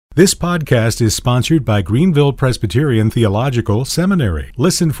This podcast is sponsored by Greenville Presbyterian Theological Seminary.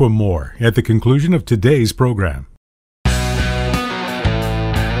 Listen for more at the conclusion of today's program.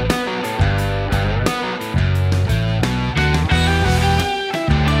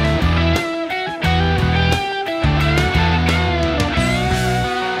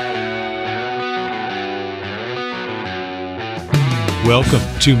 Welcome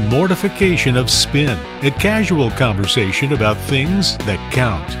to Mortification of Spin, a casual conversation about things that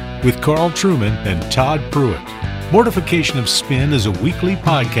count, with Carl Trueman and Todd Pruitt. Mortification of Spin is a weekly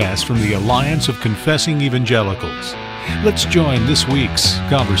podcast from the Alliance of Confessing Evangelicals. Let's join this week's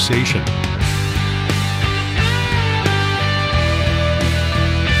conversation.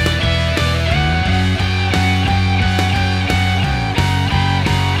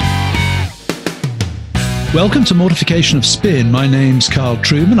 Welcome to Mortification of Spin. My name's Carl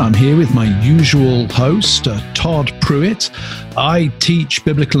Trueman. I'm here with my usual host, Todd Pruitt. I teach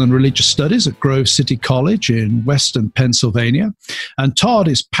biblical and religious studies at Grove City College in Western Pennsylvania. And Todd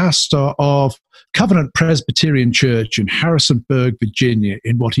is pastor of Covenant Presbyterian Church in Harrisonburg, Virginia,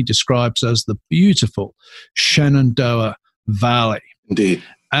 in what he describes as the beautiful Shenandoah Valley. Indeed.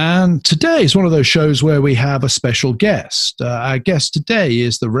 And today is one of those shows where we have a special guest. Our guest today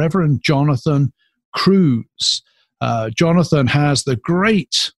is the Reverend Jonathan Cruse. Jonathan has the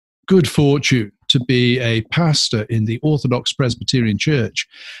great good fortune to be a pastor in the Orthodox Presbyterian Church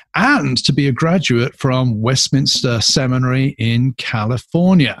and to be a graduate from Westminster Seminary in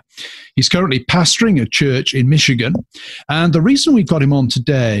California. He's currently pastoring a church in Michigan, and the reason we got him on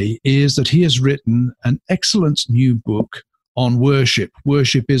today is that he has written an excellent new book on worship.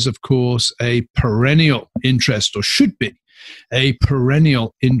 Worship is, of course, a perennial interest, or should be a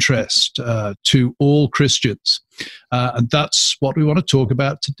perennial interest to all Christians. And that's what we want to talk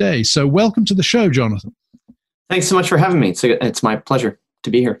about today. So welcome to the show, Jonathan. Thanks so much for having me. It's my pleasure to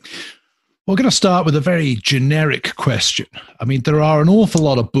be here. We're going to start with a very generic question. I mean, there are an awful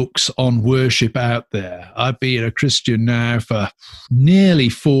lot of books on worship out there. I've been a Christian now for nearly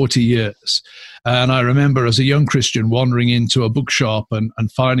 40 years. And I remember as a young Christian wandering into a bookshop and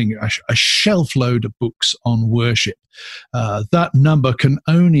finding a shelf load of books on worship. That number can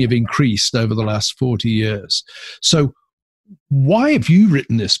only have increased over the last 40 years. So why have you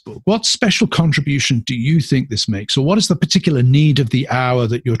written this book? What special contribution do you think this makes? Or what is the particular need of the hour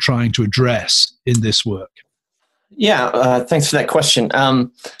that you're trying to address in this work? Yeah, thanks for that question.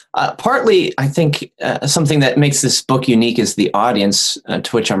 Partly, I think something that makes this book unique is the audience to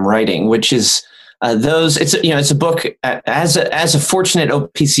which I'm writing, which is it's a book as a fortunate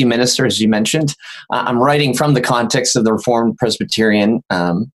OPC minister, as you mentioned. I'm writing from the context of the Reformed Presbyterian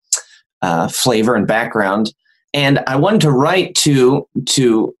flavor and background. And I wanted to write to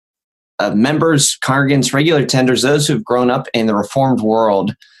members, congregants, regular attenders, those who've grown up in the Reformed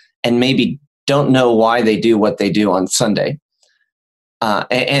world and maybe don't know why they do what they do on Sunday.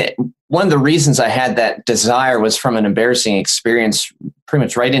 And one of the reasons I had that desire was from an embarrassing experience pretty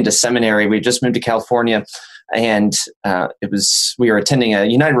much right into seminary. We just moved to California, and we were attending a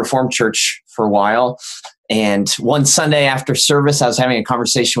United Reformed church for a while. And one Sunday after service, I was having a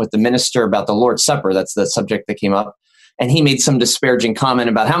conversation with the minister about the Lord's Supper. That's the subject that came up. And he made some disparaging comment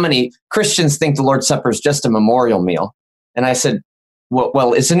about how many Christians think the Lord's Supper is just a memorial meal. And I said,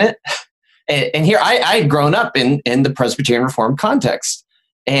 well, isn't it? And here I had grown up in the Presbyterian Reformed context.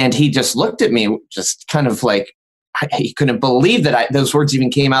 And he just looked at me just kind of like, he couldn't believe that those words even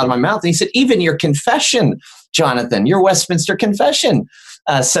came out of my mouth. And he said, even your confession, Jonathan, your Westminster confession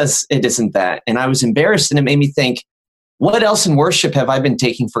says it isn't that. And I was embarrassed, and it made me think, what else in worship have I been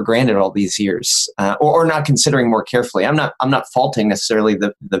taking for granted all these years, or not considering more carefully? I'm not faulting necessarily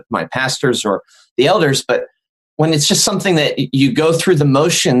my pastors or the elders, but when it's just something that you go through the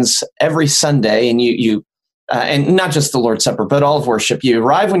motions every Sunday, and you and not just the Lord's Supper, but all of worship, you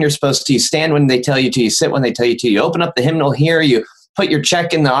arrive when you're supposed to, you stand when they tell you to, you sit when they tell you to, you open up the hymnal here, you put your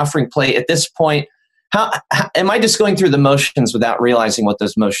check in the offering plate. At this point, how am I just going through the motions without realizing what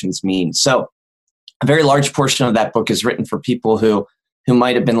those motions mean? So a very large portion of that book is written for people who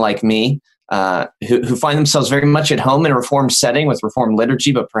might have been like me, who find themselves very much at home in a Reformed setting with Reformed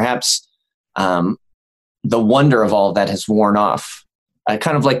liturgy, but perhaps the wonder of all of that has worn off.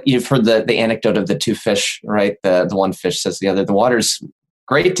 Kind of like you've heard the anecdote of the two fish, right? The one fish says to the other, the water's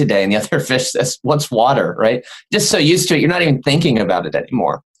great today. And the other fish says, what's water, right? Just so used to it, you're not even thinking about it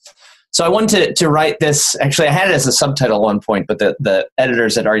anymore. So I wanted to write this. Actually, I had it as a subtitle at one point, but the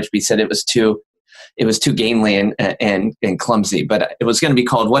editors at RHB said it was too gamely and clumsy. But it was going to be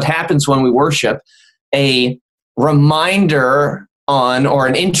called "What Happens When We Worship," a reminder on, or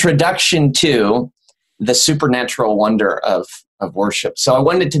an introduction to, the supernatural wonder of of worship. So I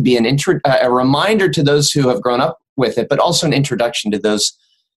wanted it to be a reminder to those who have grown up with it, but also an introduction to those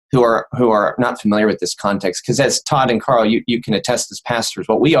who are not familiar with this context. Because as Todd and Carl, you can attest as pastors,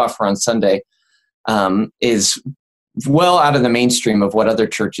 what we offer on Sunday is well out of the mainstream of what other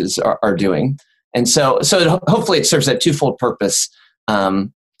churches are doing. And so hopefully it serves that twofold purpose,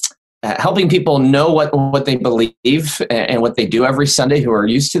 helping people know what they believe and what they do every Sunday who are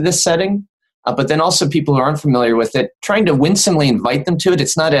used to this setting, but then also people who aren't familiar with it, trying to winsomely invite them to it.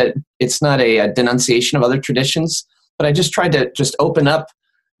 It's not a denunciation of other traditions, but I just tried to just open up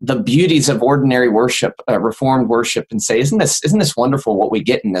the beauties of ordinary worship, Reformed worship, and say, isn't this wonderful what we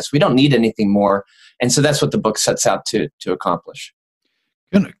get in this? We don't need anything more. And so that's what the book sets out to accomplish.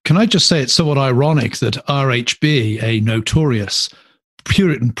 Can I just say it's somewhat ironic that RHB, a notorious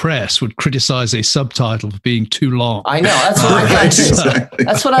Puritan press, would criticize a subtitle for being too long. I know, that's what I thought too. Exactly.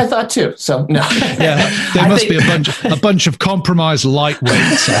 That's what I thought too. So no, yeah, there must be a bunch of compromised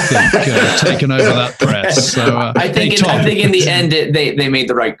lightweights, I think, taking over that press. So I think in the end they made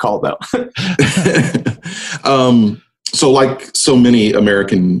the right call though. So like so many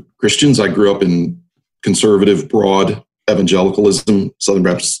American Christians, I grew up in conservative, broad evangelicalism, Southern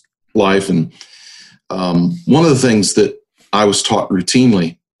Baptist life, and one of the things that I was taught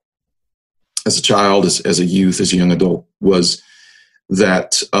routinely as a child, as a youth, as a young adult, was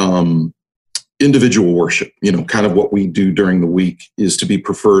that individual worship, kind of what we do during the week, is to be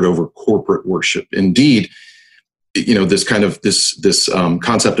preferred over corporate worship. Indeed, this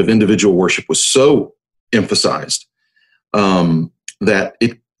concept of individual worship was so emphasized that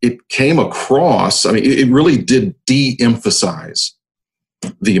it came across. I mean, it really did de-emphasize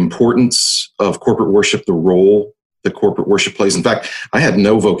the importance of corporate worship, the role that corporate worship plays. In fact, I had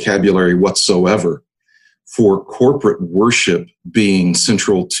no vocabulary whatsoever for corporate worship being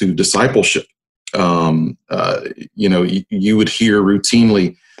central to discipleship. You would hear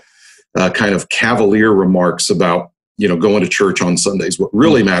routinely kind of cavalier remarks about, going to church on Sundays. What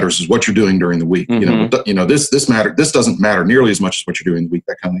really matters is what you're doing during the week. Mm-hmm. This doesn't matter nearly as much as what you're doing in the week,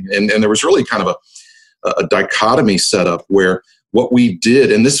 that kind of thing. And there was really kind of a dichotomy set up where what we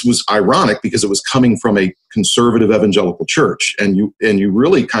did, and this was ironic because it was coming from a conservative evangelical church, and you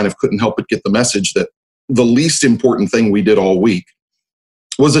really kind of couldn't help but get the message that the least important thing we did all week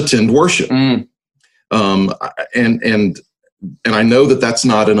was attend worship. And I know that that's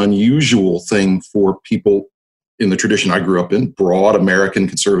not an unusual thing for people in the tradition I grew up in, broad American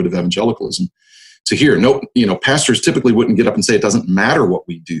conservative evangelicalism, to hear. No, pastors typically wouldn't get up and say it doesn't matter what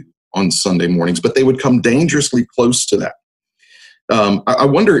we do on Sunday mornings, but they would come dangerously close to that. I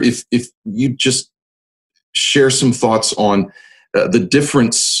wonder if you just share some thoughts on the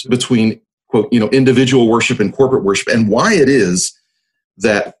difference between, quote, individual worship and corporate worship, and why it is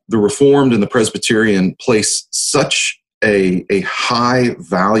that the Reformed and the Presbyterian place such a high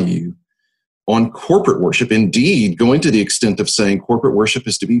value on corporate worship, indeed going to the extent of saying corporate worship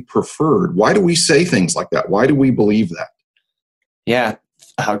is to be preferred. Why do we say things like that? Why do we believe that? Yeah,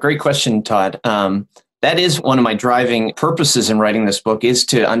 great question, Todd. That is one of my driving purposes in writing this book, is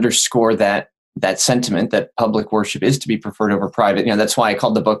to underscore that sentiment that public worship is to be preferred over private. That's why I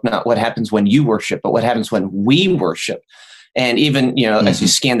called the book not What Happens When You Worship, but What Happens When We Worship. And even, as you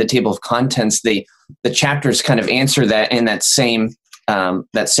scan the table of contents, the chapters kind of answer that in that same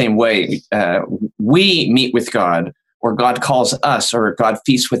way. We meet with God, or God calls us, or God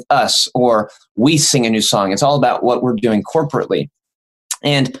feasts with us, or we sing a new song. It's all about what we're doing corporately.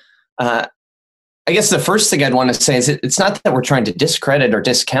 And I guess the first thing I'd want to say is it's not that we're trying to discredit or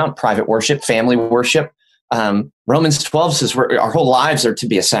discount private worship, family worship. Romans 12 says our whole lives are to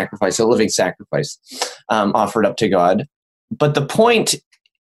be a sacrifice, a living sacrifice offered up to God. But the point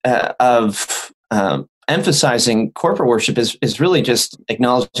of emphasizing corporate worship is really just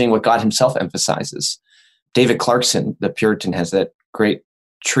acknowledging what God himself emphasizes. David Clarkson, the Puritan, has that great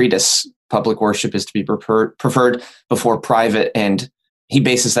treatise, Public Worship is to be preferred before private, and he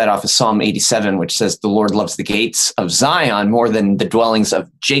bases that off of Psalm 87, which says, the Lord loves the gates of Zion more than the dwellings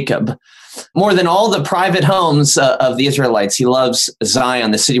of Jacob. More than all the private homes of the Israelites, he loves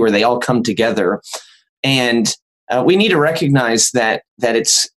Zion, the city where they all come together. And we need to recognize that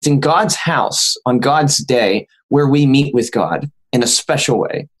it's in God's house, on God's day, where we meet with God in a special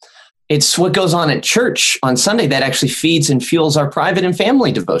way. It's what goes on at church on Sunday that actually feeds and fuels our private and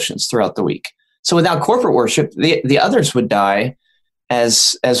family devotions throughout the week. So without corporate worship, the others would die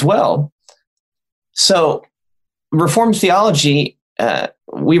as well. So Reformed theology,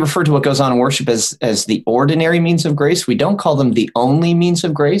 we refer to what goes on in worship as the ordinary means of grace. We don't call them the only means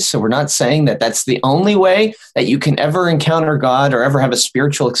of grace. So we're not saying that that's the only way that you can ever encounter God or ever have a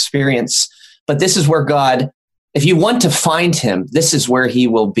spiritual experience. But this is where God if you want to find him, this is where he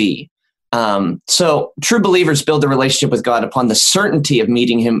will be. So true believers build a relationship with God upon the certainty of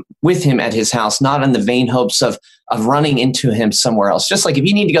meeting with him at his house, not on the vain hopes of running into him somewhere else. Just like if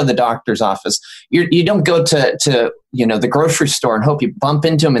you need to go to the doctor's office, you don't go to the grocery store and hope you bump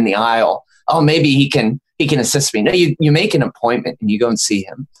into him in the aisle. Oh, maybe he can assist me. No, you make an appointment and you go and see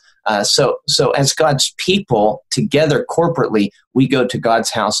him. So as God's people together corporately, we go to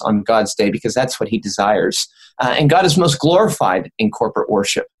God's house on God's day because that's what he desires. And God is most glorified in corporate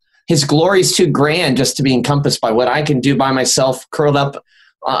worship. His glory is too grand just to be encompassed by what I can do by myself, curled up,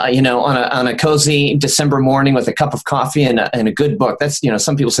 on a cozy December morning with a cup of coffee and a good book. That's,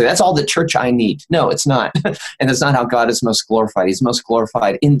 some people say that's all the church I need. No, it's not. And that's not how God is most glorified. He's most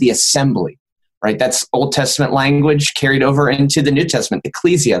glorified in the assembly, right? That's Old Testament language carried over into the New Testament,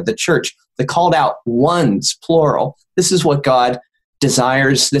 ecclesia, the church, the called out ones, plural. This is what God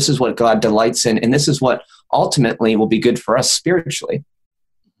desires. This is what God delights in. And this is what ultimately will be good for us spiritually.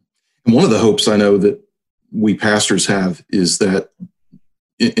 And one of the hopes I know that we pastors have is that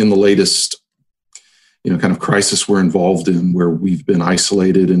in the latest, kind of crisis we're involved in, where we've been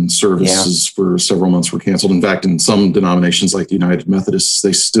isolated and services for several months were canceled. In fact, in some denominations like the United Methodists,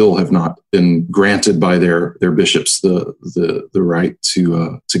 they still have not been granted by their bishops the right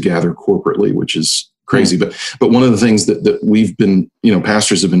to gather corporately, which is crazy. But one of the things that we've been,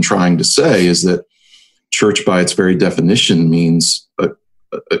 pastors have been trying to say is that church, by its very definition, means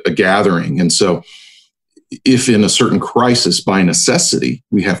a gathering. And so if in a certain crisis, by necessity,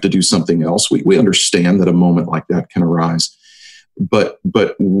 we have to do something else, we understand that a moment like that can arise. But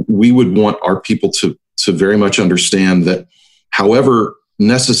we would want our people to very much understand that however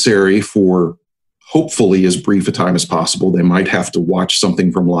necessary for hopefully as brief a time as possible, they might have to watch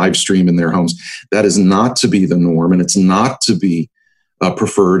something from live stream in their homes. That is not to be the norm, and it's not to be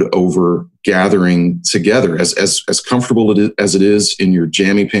preferred over gathering together. As comfortable as it is in your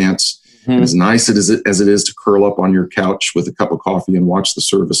jammy pants, and as nice as it is to curl up on your couch with a cup of coffee and watch the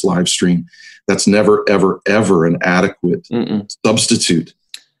service live stream, that's never, ever, ever an adequate substitute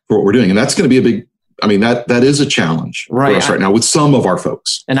for what we're doing. And that's going to be that is a challenge for us right now with some of our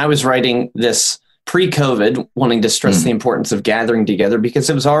folks. And I was writing this pre-COVID, wanting to stress the importance of gathering together, because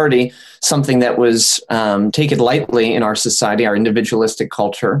it was already something that was taken lightly in our society, our individualistic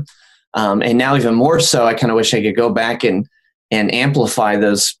culture. And now even more so, I kind of wish I could go back and amplify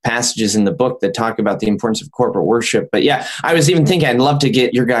those passages in the book that talk about the importance of corporate worship. But yeah, I was even thinking I'd love to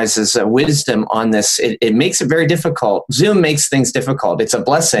get your guys' wisdom on this. It makes it very difficult. Zoom makes things difficult. It's a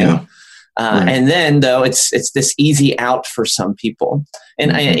blessing. Yeah. And then though, it's this easy out for some people.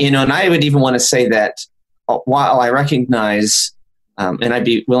 And I would even want to say that while I recognize, and I'd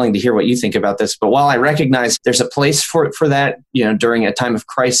be willing to hear what you think about this, but while I recognize there's a place for that, during a time of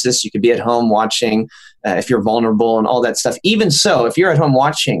crisis, you could be at home watching, if you're vulnerable and all that stuff. Even so, if you're at home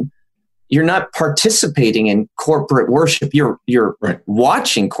watching, you're not participating in corporate worship. You're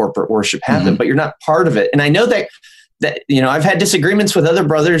watching corporate worship happen, but you're not part of it. And I know that I've had disagreements with other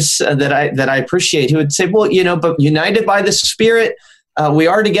brothers that I appreciate, who would say, well, but united by the Spirit, we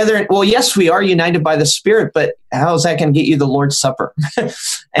are together. Well, yes, we are united by the Spirit, but how is that going to get you the Lord's Supper?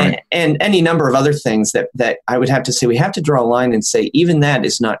 and any number of other things that I would have to say, we have to draw a line and say, even that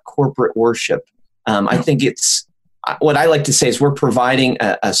is not corporate worship. I think it's what I like to say is we're providing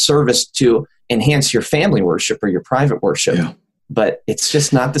a service to enhance your family worship or your private worship. Yeah. But it's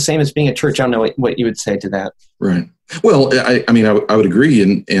just not the same as being a church. I don't know what you would say to that. Right. Well, I would agree.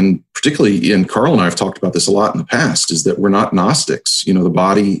 And particularly, and Carl and I have talked about this a lot in the past, is that we're not Gnostics. The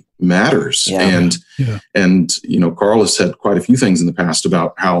body matters. Yeah. And Carl has said quite a few things in the past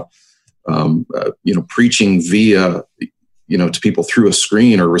about how, preaching via, to people through a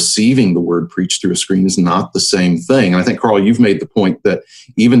screen or receiving the word preached through a screen is not the same thing. And I think, Carl, you've made the point that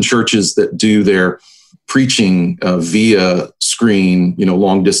even churches that do their preaching via screen,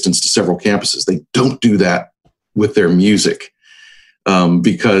 long distance to several campuses, they don't do that with their music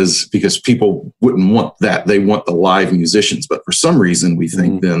because people wouldn't want that. They want the live musicians. But for some reason, we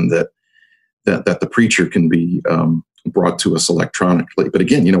think then that the preacher can be brought to us electronically. But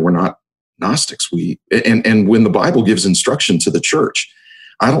again, we're not Gnostics. And when the Bible gives instruction to the church,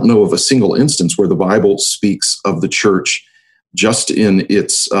 I don't know of a single instance where the Bible speaks of the church just in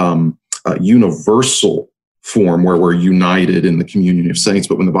its universal form where we're united in the communion of saints.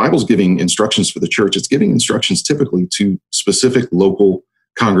 But when the Bible's giving instructions for the church, it's giving instructions typically to specific local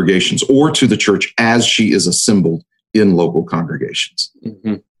congregations or to the church as she is assembled in local congregations.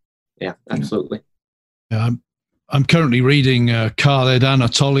 Yeah, absolutely. Yeah, I'm currently reading Khaled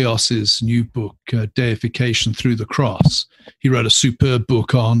Anatolios' new book, Deification Through the Cross. He wrote a superb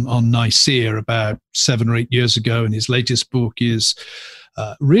book on Nicaea about 7 or 8 years ago, and his latest book is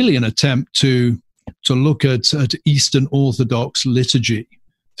really an attempt to look at Eastern Orthodox liturgy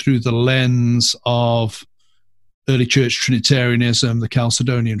through the lens of early church Trinitarianism, the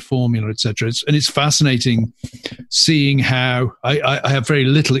Chalcedonian formula, etc. And it's fascinating seeing how I have very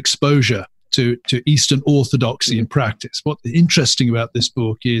little exposure to Eastern Orthodoxy in practice. What's interesting about this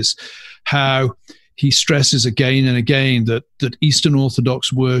book is how he stresses again and again that Eastern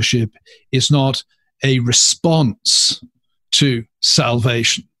Orthodox worship is not a response to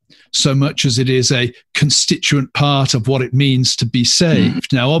salvation so much as it is a constituent part of what it means to be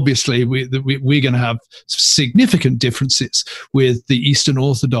saved. Now, obviously, we're going to have significant differences with the Eastern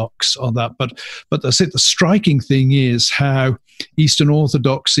Orthodox on that, but that's it. The striking thing is how Eastern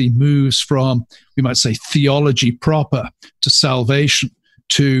Orthodoxy moves from, we might say, theology proper to salvation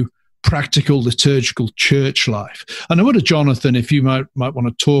to practical liturgical church life. And I wonder, Jonathan, if you might want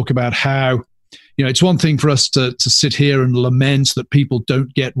to talk about how, it's one thing for us to sit here and lament that people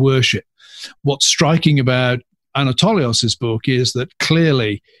don't get worship. What's striking about Anatolios' book is that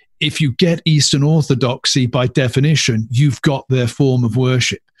clearly, if you get Eastern Orthodoxy, by definition, you've got their form of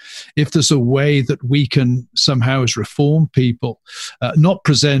worship. If there's a way that we can somehow, as Reformed people, not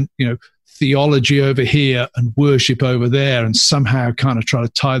present, theology over here and worship over there and somehow kind of try to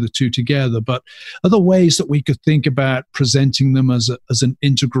tie the two together, but other ways that we could think about presenting them as an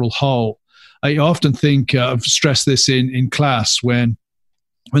integral whole. I often think, I've stressed this in class, when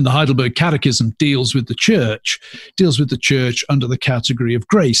the Heidelberg Catechism deals with the church under the category of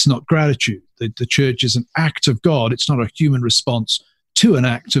grace, not gratitude. The church is an act of God. It's not a human response to an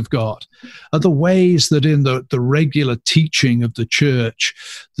act of God. Are the ways that in the regular teaching of the church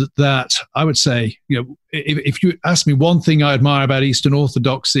that I would say, if you ask me one thing I admire about Eastern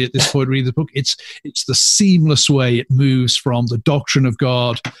Orthodoxy at this point reading the book, it's the seamless way it moves from the doctrine of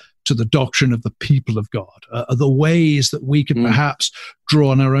God to the doctrine of the people of God. Are the ways that we could perhaps draw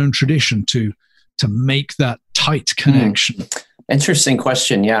on our own tradition to make that tight connection? Interesting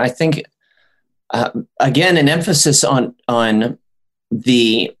question. Yeah, I think, again, an emphasis on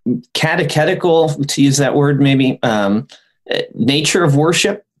the catechetical, to use that word maybe, nature of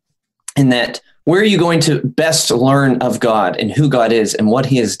worship, in that where are you going to best learn of God and who God is and what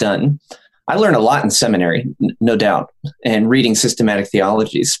he has done? I learned a lot in seminary, no doubt, and reading systematic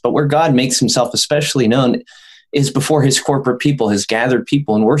theologies. But where God makes himself especially known is before his corporate people, his gathered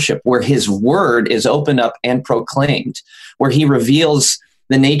people in worship, where his word is opened up and proclaimed, where he reveals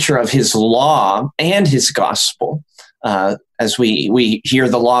the nature of his law and his gospel. As we hear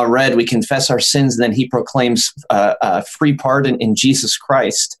the law read, we confess our sins, and then he proclaims free pardon in Jesus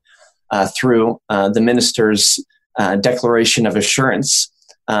Christ through the minister's declaration of assurance.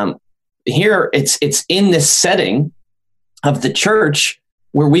 Here, it's in this setting of the church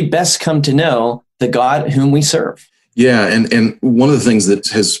where we best come to know the God whom we serve. Yeah, and one of the things that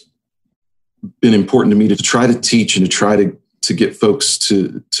has been important to me to try to teach and to try to get folks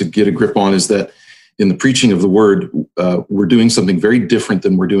to get a grip on is that in the preaching of the word, we're doing something very different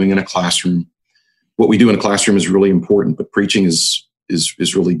than we're doing in a classroom. What we do in a classroom is really important, but preaching is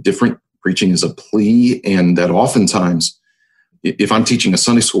really different. Preaching is a plea, and that oftentimes, if I'm teaching a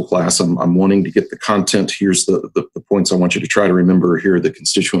Sunday school class, I'm wanting to get the content. Here's the points I want you to try to remember. Here are the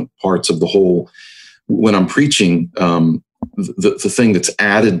constituent parts of the whole. When I'm preaching, the thing that's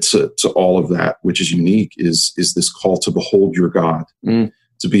added to all of that, which is unique, is this call to behold your God,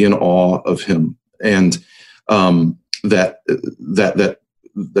 to be in awe of him. And that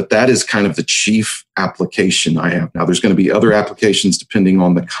is kind of the chief application I have. Now, there's going to be other applications depending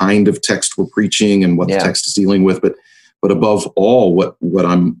on the kind of text we're preaching and what the text is dealing with. But above all, what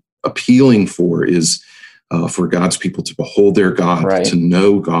I'm appealing for is for God's people to behold their God, to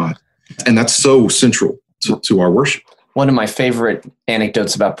know God. And that's so central to our worship. One of my favorite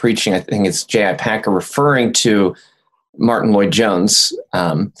anecdotes about preaching, I think it's J.I. Packer referring to Martin Lloyd-Jones,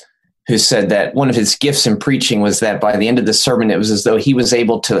 who said that one of his gifts in preaching was that by the end of the sermon, it was as though he was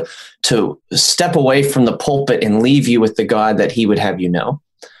able to step away from the pulpit and leave you with the God that he would have you know.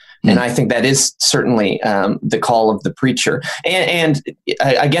 And I think that is certainly the call of the preacher. And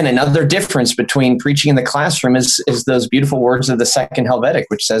again, another difference between preaching in the classroom is those beautiful words of the Second Helvetic,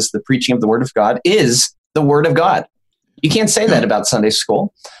 which says the preaching of the Word of God is the Word of God. You can't say that about Sunday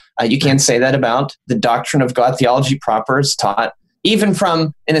school. You can't say that about the doctrine of God, theology proper is taught, even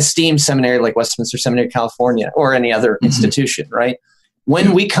from an esteemed seminary like Westminster Seminary, California, or any other institution, right?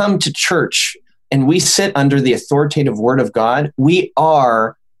 When we come to church and we sit under the authoritative Word of God, we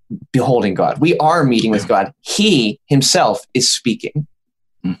are beholding God. We are meeting with God. He himself is speaking.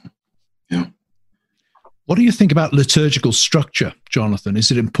 Mm-hmm. Yeah. What do you think about liturgical structure, Jonathan?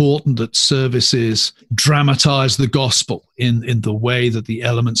 Is it important that services dramatize the gospel in the way that the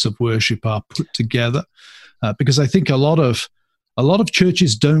elements of worship are put together? Because I think a lot of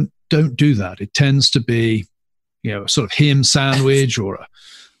churches don't do that. It tends to be, sort of hymn sandwich or a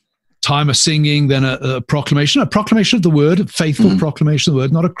time of singing, then a proclamation of the word, a faithful proclamation of the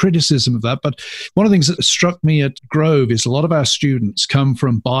word, not a criticism of that. But one of the things that struck me at Grove is a lot of our students come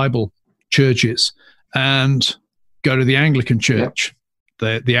from Bible churches and go to the Anglican church.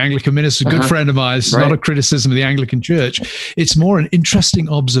 Yep. The Anglican minister, a good friend of mine, it's not a criticism of the Anglican church. It's more an interesting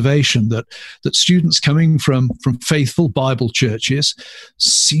observation that students coming from faithful Bible churches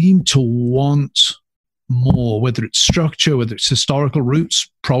seem to want more, whether it's structure, whether it's historical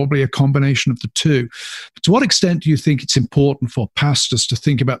roots, probably a combination of the two. But to what extent do you think it's important for pastors to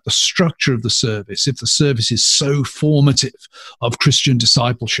think about the structure of the service if the service is so formative of Christian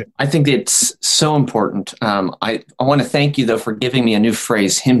discipleship? I think it's so important. I want to thank you, though, for giving me a new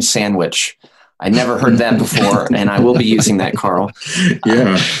phrase, hymn sandwich. I never heard that before, and I will be using that, Carl.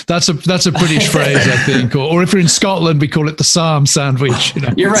 Yeah, that's a British phrase, I think. Or if you're in Scotland, we call it the psalm sandwich.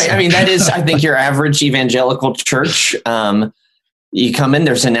 You're right. I mean, that is, I think, your average evangelical church. You come in,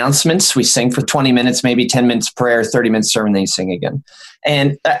 there's announcements. We sing for 20 minutes, maybe 10 minutes prayer, 30 minutes sermon, then you sing again.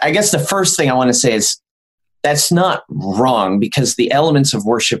 And I guess the first thing I want to say is that's not wrong because the elements of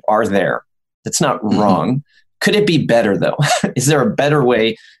worship are there. That's not wrong. Could it be better, though? Is there a better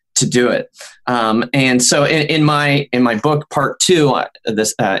way to do it? And so in my book, part 2,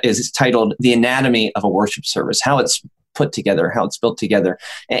 this is titled The Anatomy of a Worship Service, how it's put together, how it's built together.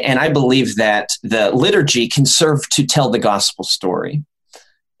 And I believe that the liturgy can serve to tell the gospel story.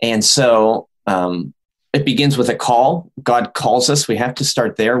 And so it begins with a call. God calls us. We have to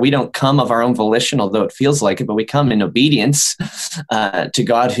start there. We don't come of our own volition, although it feels like it, but we come in obedience to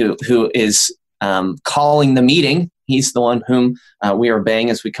God who is calling the meeting. He's the one whom we are obeying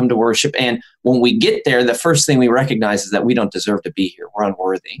as we come to worship. And when we get there, the first thing we recognize is that we don't deserve to be here. We're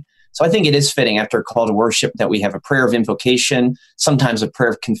unworthy. So I think it is fitting after a call to worship that we have a prayer of invocation. Sometimes a prayer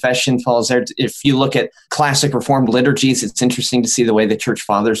of confession follows there. If you look at classic Reformed liturgies, it's interesting to see the way the church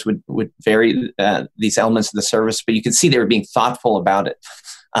fathers would vary these elements of the service, but you can see they were being thoughtful about it.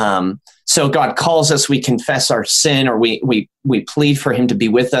 So God calls us, we confess our sin, or we plead for him to be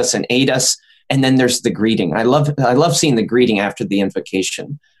with us and aid us. And then there's the greeting. I love seeing the greeting after the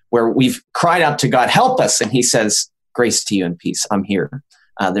invocation, where we've cried out to God, help us. And he says, grace to you and peace. I'm here.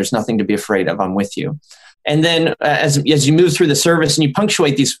 There's nothing to be afraid of. I'm with you. And then as you move through the service and you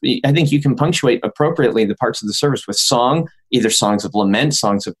punctuate these, I think you can punctuate appropriately the parts of the service with song, either songs of lament,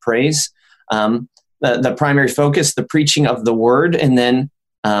 songs of praise, the primary focus, the preaching of the word, and then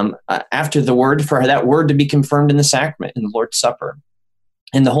after the word, for that word to be confirmed in the sacrament, in the Lord's Supper.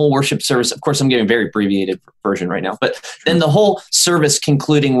 And the whole worship service, of course, I'm giving a very abbreviated version right now, but then the whole service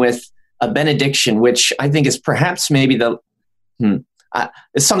concluding with a benediction, which I think is perhaps maybe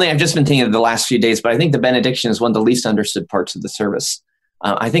it's something I've just been thinking of the last few days, but I think the benediction is one of the least understood parts of the service.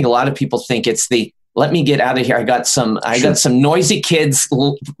 I think a lot of people think it's let me get out of here. I got some noisy kids.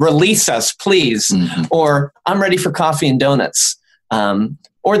 Release us, please. Or I'm ready for coffee and donuts.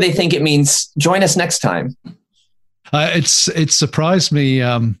 Or they think it means join us next time. It surprised me.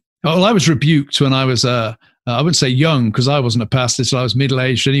 I was rebuked when I was, I wouldn't say young because I wasn't a pastor, so I was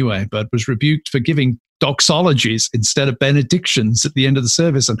middle-aged anyway, but was rebuked for giving doxologies instead of benedictions at the end of the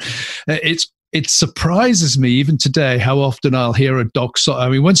service. And it surprises me even today how often I'll hear a doxology. I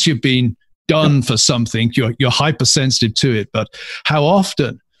mean, once you've been done for something, you're hypersensitive to it, but how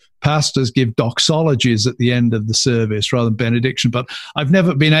often pastors give doxologies at the end of the service rather than benediction. But I've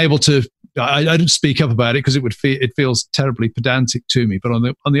never been able to, I don't speak up about it because it feels terribly pedantic to me. But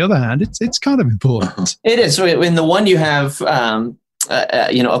on the other hand, it's kind of important. It is. In the one you have,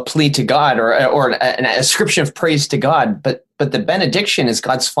 a plea to God or an ascription of praise to God, but the benediction is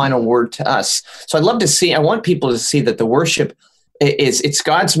God's final word to us. So I want people to see that the worship it's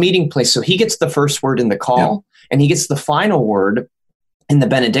God's meeting place. So he gets the first word in the call and he gets the final word in the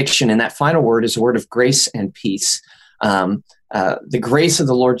benediction. And that final word is a word of grace and peace. The grace of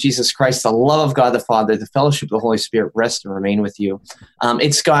the Lord Jesus Christ, the love of God the Father, the fellowship of the Holy Spirit rest and remain with you.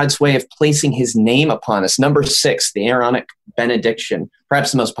 It's God's way of placing his name upon us. Number 6, the Aaronic benediction,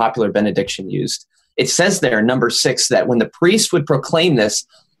 perhaps the most popular benediction used. It says there, number 6, that when the priest would proclaim this,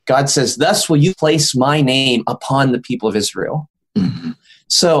 God says, thus will you place my name upon the people of Israel. Mm-hmm.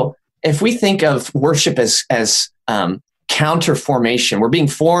 So if we think of worship as counter formation, we're being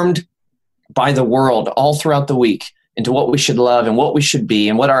formed by the world all throughout the week. into what we should love and what we should be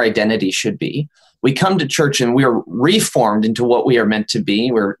and what our identity should be. We come to church and we are reformed into what we are meant to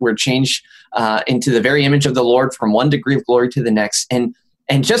be. We're changed into the very image of the Lord from one degree of glory to the next. And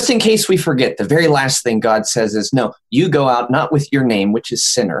just in case we forget, the very last thing God says is, no, you go out not with your name, which is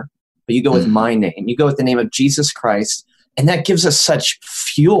sinner, but you go with my name. You go with the name of Jesus Christ. And that gives us such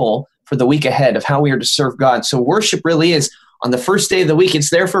fuel for the week ahead of how we are to serve God. So worship really is on the first day of the week. It's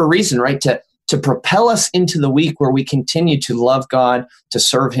there for a reason, right? To propel us into the week where we continue to love God, to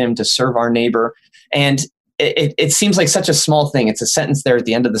serve him, to serve our neighbor. And it seems like such a small thing. It's a sentence there at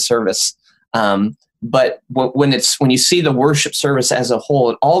the end of the service. But when you see the worship service as a whole,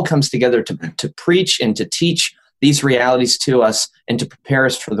 it all comes together to preach and to teach these realities to us and to prepare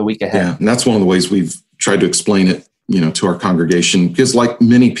us for the week ahead. Yeah, and that's one of the ways we've tried to explain it, to our congregation, because like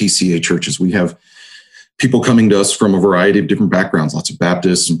many PCA churches, we have people coming to us from a variety of different backgrounds, lots of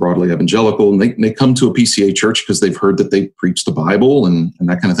Baptists and broadly evangelical, and they come to a PCA church because they've heard that they preach the Bible and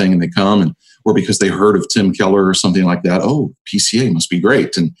that kind of thing, and they come, or because they heard of Tim Keller or something like that. Oh, PCA must be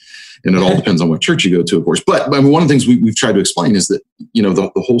great, and it all depends on what church you go to, of course. But I mean, one of the things we've tried to explain is that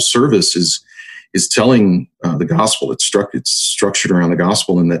the whole service is telling the gospel. It's structured around the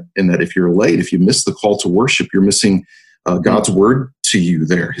gospel, and that if you're late, if you miss the call to worship, you're missing God's word to you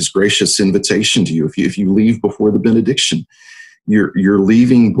there, his gracious invitation to you. If you leave before the benediction, you're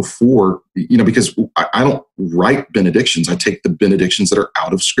leaving before, because I don't write benedictions. I take the benedictions that are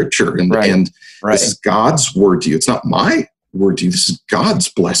out of Scripture, and this is God's word to you. It's not my word to you. This is God's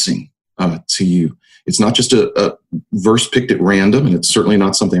blessing to you. It's not just a verse picked at random, and it's certainly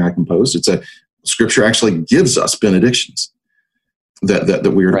not something I composed. It's Scripture actually gives us benedictions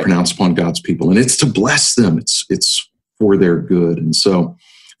that we are to pronounce upon God's people, and it's to bless them. It's for their good. And so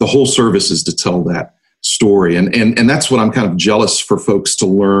the whole service is to tell that story. And that's what I'm kind of jealous for folks to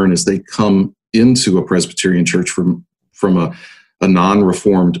learn as they come into a Presbyterian church from a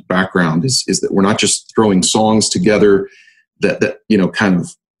non-reformed background is that we're not just throwing songs together that kind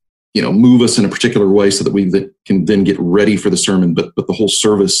of move us in a particular way so that we can then get ready for the sermon, but the whole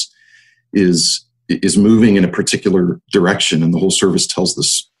service is moving in a particular direction, and the whole service tells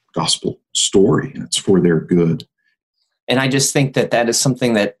this gospel story, and it's for their good. And I just think that is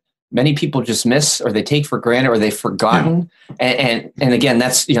something that many people just miss, or they take for granted, or they've forgotten. Yeah. And again,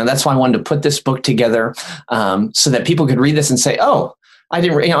 that's why I wanted to put this book together, so that people could read this and say, oh, I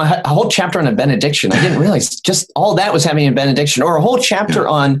didn't, a whole chapter on a benediction. I didn't realize just all that was having a benediction, or a whole chapter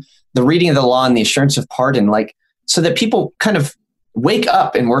on the reading of the law and the assurance of pardon, so that people kind of wake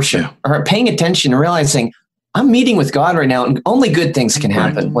up in worship, or are paying attention and realizing I'm meeting with God right now, and only good things can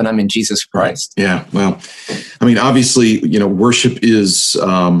happen when I'm in Jesus Christ. Right. Yeah. Well, I mean, obviously, worship is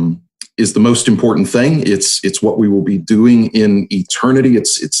the most important thing. It's what we will be doing in eternity.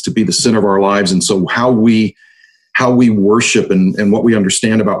 It's to be the center of our lives. And so how we worship and what we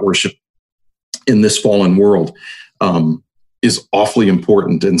understand about worship in this fallen world is awfully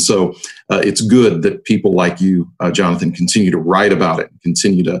important. And so it's good that people like you, Jonathan, continue to write about it,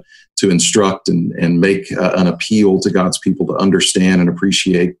 continue to instruct and make an appeal to God's people to understand and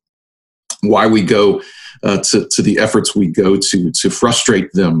appreciate why we go to the efforts we go to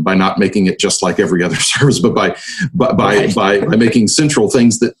frustrate them by not making it just like every other service, but by making central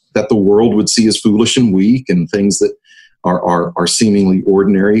things that the world would see as foolish and weak, and things that are seemingly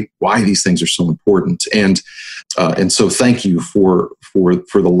ordinary, why these things are so important. And so thank you for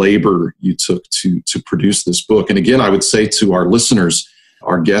the labor you took to produce this book. And again, I would say to our listeners,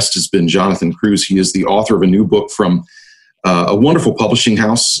 our guest has been Jonathan Cruse. He is the author of a new book from a wonderful publishing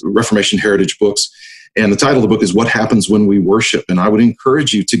house, Reformation Heritage Books. And the title of the book is What Happens When We Worship. And I would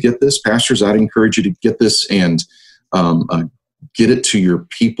encourage you to get this. Pastors, I'd encourage you to get this and get it to your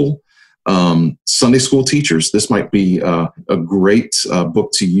people. Sunday school teachers, this might be a great book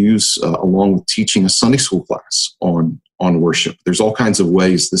to use along with teaching a Sunday school class on worship. There's all kinds of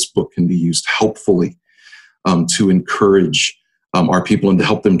ways this book can be used helpfully to encourage our people and to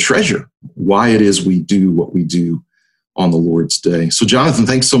help them treasure why it is we do what we do on the Lord's Day. So, Jonathan,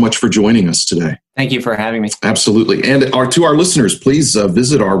 thanks so much for joining us today. Thank you for having me. Absolutely. And to our listeners, please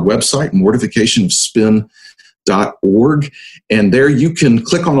visit our website, mortificationofspin.org. And there you can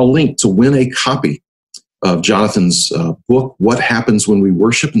click on a link to win a copy of Jonathan's book, What Happens When We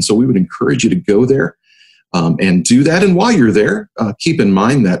Worship. And so we would encourage you to go there and do that. And while you're there, keep in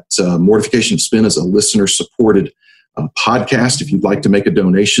mind that Mortification of Spin is a listener-supported podcast. If you'd like to make a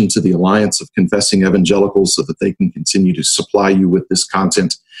donation to the Alliance of Confessing Evangelicals so that they can continue to supply you with this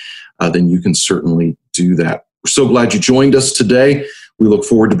content, then you can certainly do that. We're so glad you joined us today. We look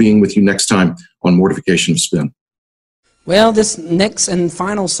forward to being with you next time on Mortification of Spin. Well, this next and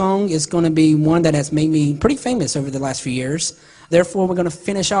final song is going to be one that has made me pretty famous over the last few years. Therefore, we're going to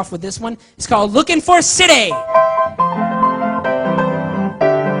finish off with this one. It's called Looking for a City. I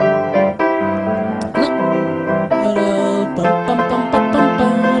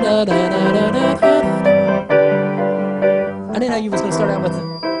didn't know you was going to start out with it.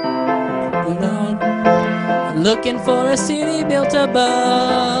 Looking for a city built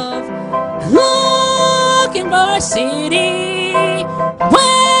above. Looking for a city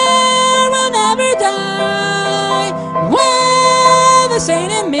where we'll never die, where the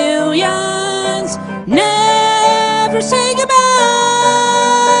saint in millions never say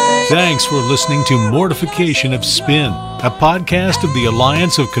goodbye. Thanks for listening to Mortification of Spin, a podcast of the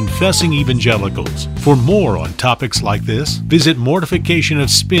Alliance of Confessing Evangelicals. For more on topics like this, visit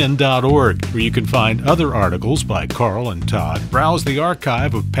mortificationofspin.org, where you can find other articles by Carl and Todd, browse the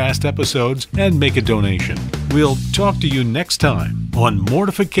archive of past episodes, and make a donation. We'll talk to you next time on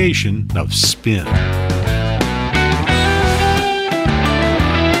Mortification of Spin.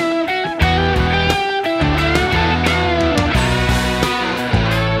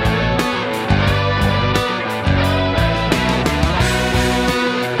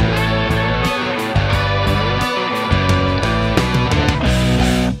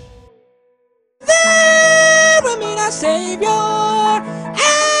 Savior, and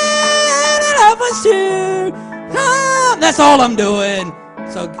love us too. That's all I'm doing.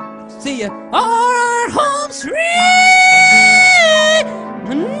 So, see ya. Our home sweet.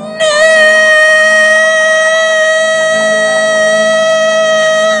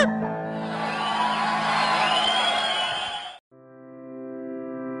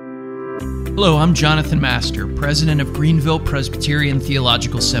 Hello, I'm Jonathan Master, president of Greenville Presbyterian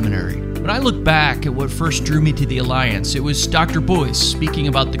Theological Seminary. When I look back at what first drew me to the Alliance, it was Dr. Boyce speaking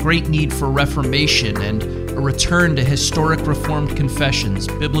about the great need for reformation and a return to historic Reformed confessions,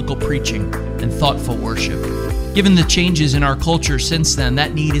 biblical preaching, and thoughtful worship. Given the changes in our culture since then,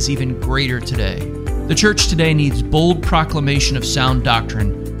 that need is even greater today. The church today needs bold proclamation of sound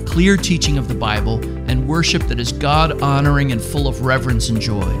doctrine, clear teaching of the Bible, and worship that is God-honoring and full of reverence and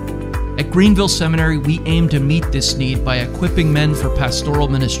joy. At Greenville Seminary, we aim to meet this need by equipping men for pastoral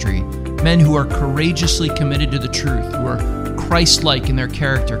ministry, men who are courageously committed to the truth, who are Christ-like in their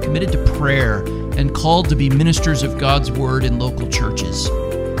character, committed to prayer, and called to be ministers of God's Word in local churches.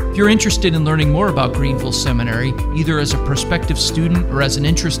 If you're interested in learning more about Greenville Seminary, either as a prospective student or as an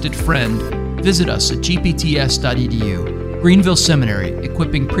interested friend, visit us at gpts.edu. Greenville Seminary,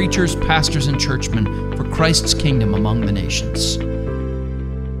 equipping preachers, pastors, and churchmen for Christ's kingdom among the nations.